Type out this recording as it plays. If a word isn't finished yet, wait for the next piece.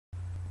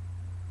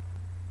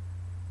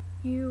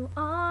You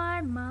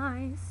are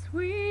my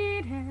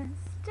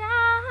sweetest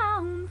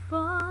downfall.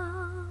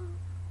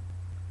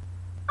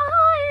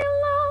 I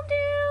loved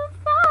you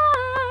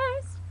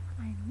first.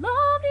 I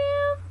loved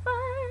you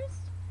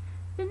first.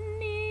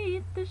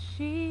 Beneath the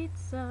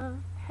sheets of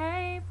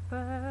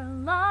paper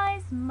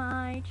lies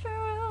my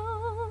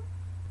truth.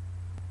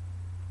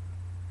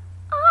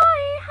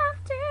 I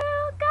have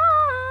to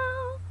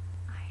go.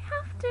 I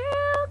have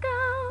to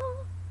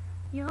go.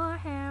 Your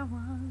hair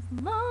was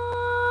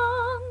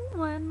long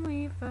when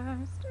we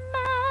first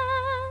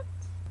met.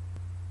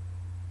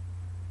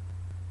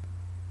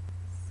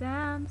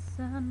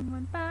 Samson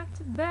went back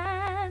to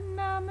bed,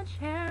 on the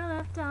chair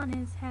left on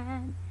his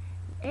head.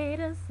 He ate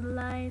a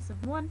slice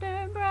of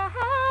Wonder Bread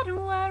and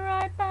went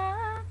right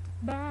back to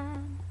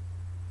bed.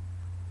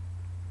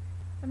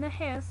 And the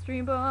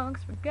history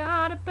books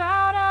forgot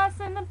about us,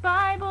 and the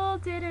Bible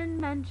didn't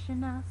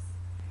mention us.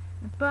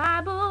 The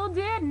Bible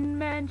didn't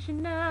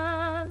mention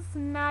us,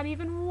 not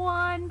even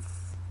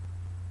once.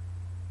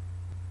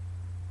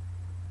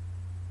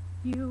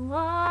 You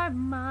are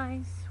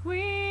my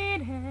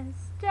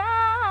sweetest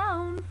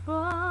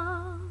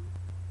downfall.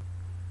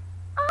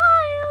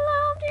 I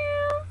loved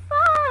you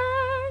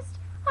first.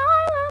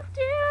 I loved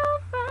you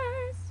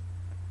first.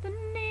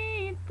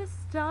 Beneath the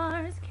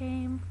stars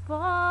came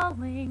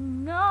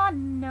falling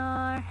on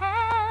our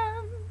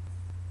hands.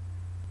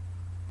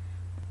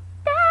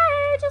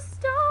 They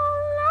just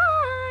don't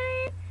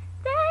light.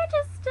 They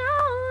just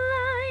don't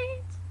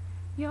light.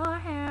 Your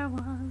hair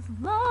was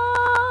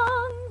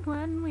long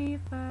when we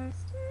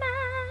first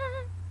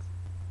met.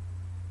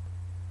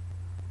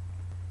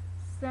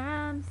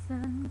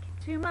 Samson came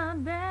to my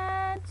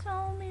bed,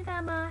 told me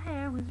that my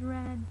hair was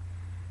red,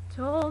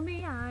 told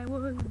me I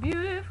was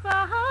beautiful,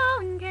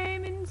 and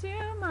came into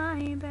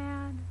my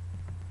bed.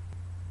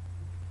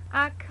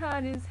 I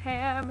cut his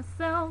hair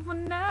myself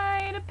one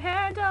night, a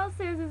pair of dull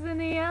scissors in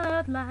the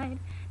yellow light.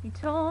 He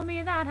told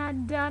me that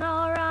I'd done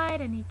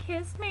alright, and he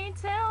kissed me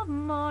till the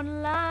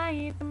morning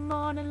light,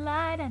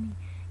 and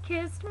he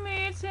kissed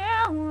me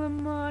till the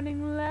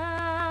morning light.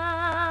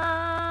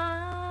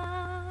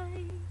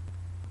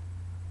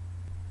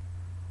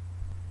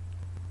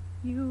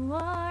 You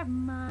are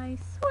my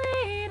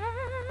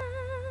sweetest